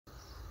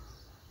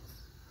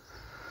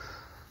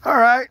All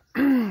right,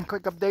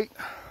 quick update.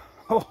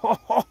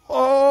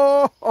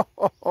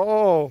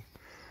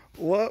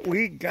 What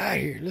we got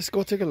here? Let's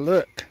go take a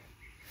look.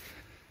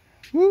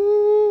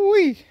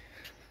 Woo-wee.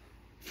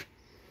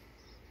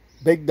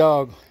 Big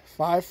dog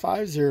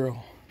 550.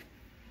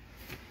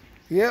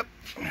 Yep.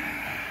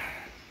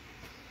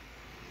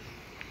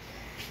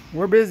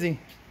 We're busy.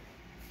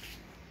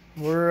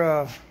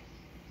 We're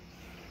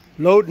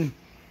loading,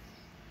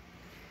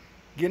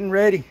 getting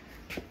ready.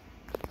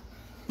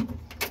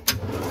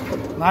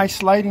 Nice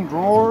sliding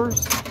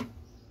drawers.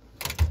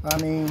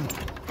 I mean,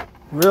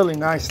 really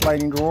nice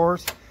sliding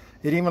drawers.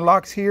 It even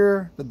locks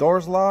here. The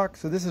doors lock.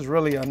 So this is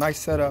really a nice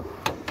setup.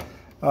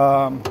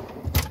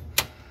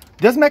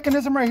 This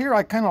mechanism right here,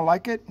 I kind of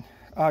like it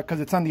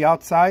because it's on the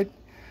outside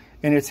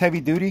and it's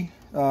heavy duty.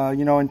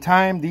 You know, in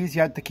time, these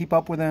you had to keep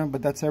up with them,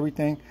 but that's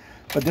everything.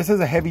 But this is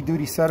a heavy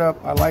duty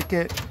setup. I like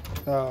it.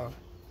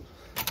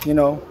 You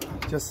know,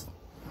 just...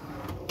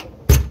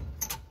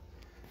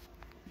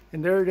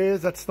 And there it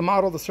is. That's the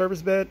model, the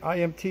service bed,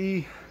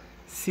 IMT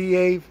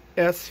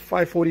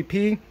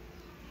CAS540P.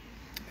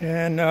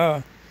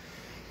 And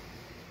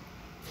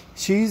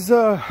she's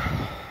got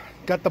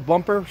the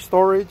bumper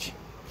storage.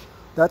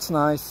 That's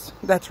nice.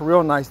 That's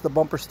real nice, the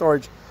bumper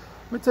storage.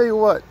 Let me tell you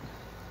what.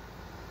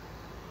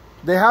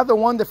 They have the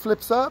one that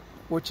flips up,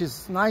 which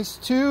is nice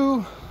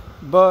too,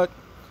 but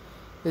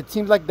it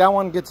seems like that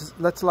one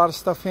lets a lot of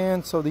stuff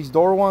in. So these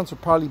door ones are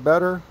probably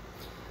better.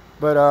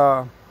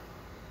 But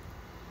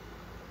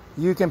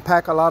you can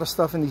pack a lot of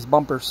stuff in these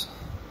bumpers.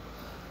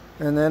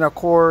 And then of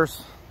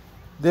course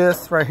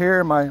this right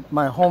here,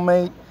 my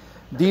homemade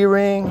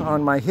D-ring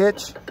on my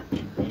hitch.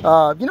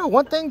 You know,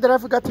 one thing that I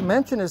forgot to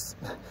mention is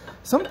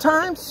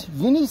sometimes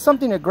you need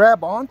something to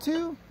grab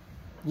onto,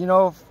 you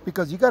know,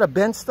 because you got to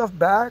bend stuff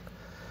back.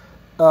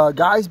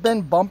 Guys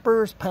bend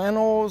bumpers,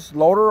 panels,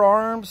 loader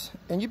arms,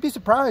 and you'd be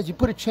surprised. You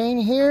put a chain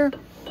here,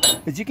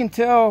 as you can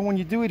tell when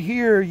you do it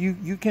here,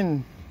 you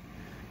can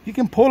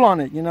pull on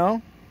it, you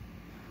know.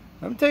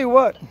 Let me tell you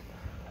what,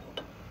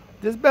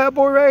 this bad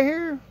boy right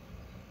here,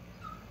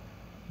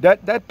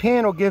 that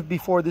pin will give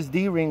before this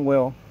D-ring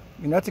will.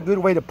 And that's a good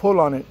way to pull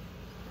on it.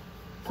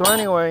 So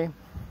anyway,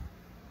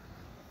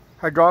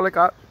 hydraulic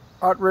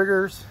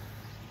outriggers,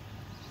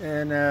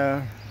 and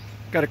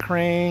got a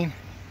crane.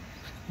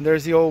 And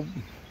there's the old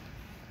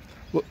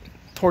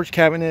torch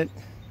cabinet.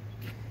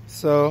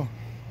 So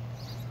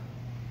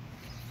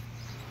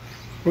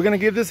we're gonna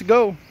give this a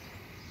go.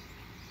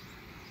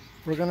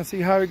 We're gonna see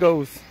how it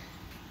goes.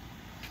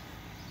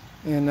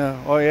 And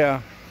oh yeah,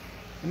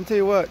 let me tell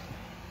you what,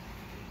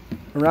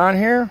 around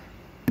here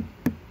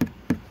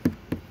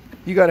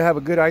you got to have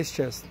a good ice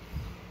chest.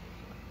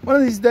 One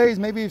of these days,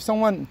 maybe if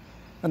someone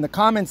in the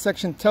comment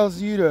section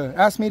tells you to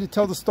ask me to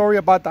tell the story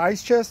about the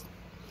ice chest,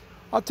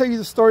 I'll tell you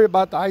the story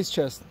about the ice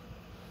chest.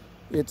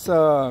 It's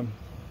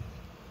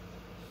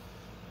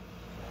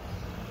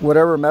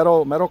whatever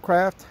metal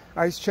craft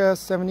ice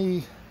chest,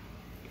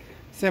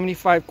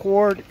 75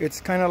 quart. It's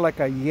kind of like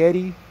a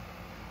Yeti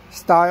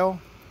style.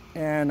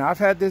 And I've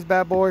had this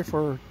bad boy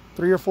for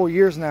 3 or 4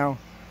 years now,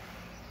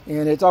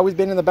 and it's always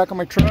been in the back of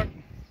my truck.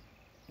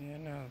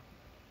 And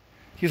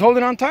he's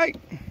holding on tight.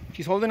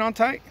 She's holding on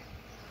tight.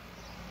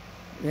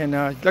 And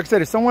like I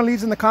said, if someone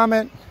leaves in the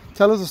comment,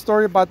 tell us a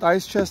story about the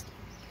ice chest,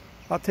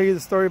 I'll tell you the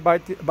story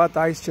about the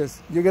ice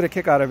chest. You'll get a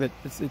kick out of it.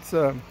 It's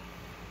a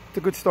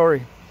good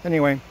story.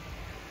 Anyway,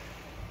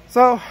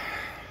 so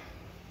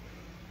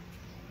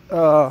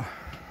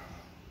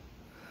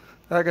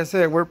like I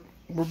said, we're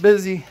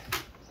busy.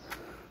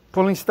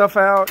 Pulling stuff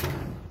out,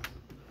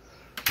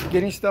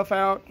 getting stuff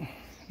out,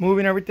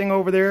 moving everything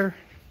over there.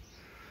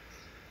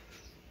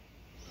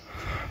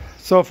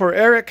 So for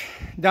Eric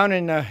down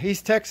in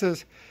East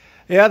Texas,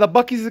 yeah, the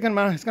Buc-ee's is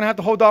gonna have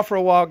to hold off for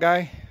a while,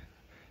 guy.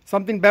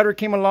 Something better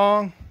came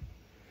along,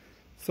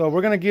 so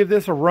we're gonna give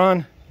this a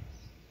run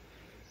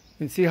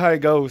and see how it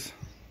goes.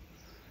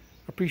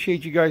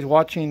 Appreciate you guys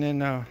watching,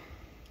 and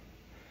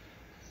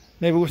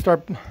maybe we'll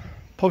start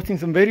posting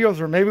some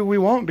videos, or maybe we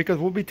won't because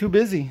we'll be too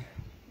busy.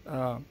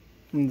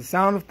 From the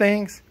sound of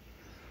things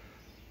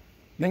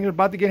are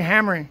about to get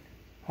hammering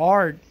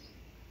hard.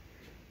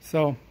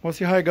 So we'll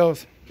see how it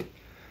goes.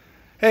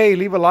 Hey,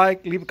 leave a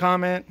like, leave a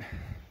comment,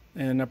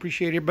 and I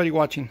appreciate everybody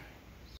watching.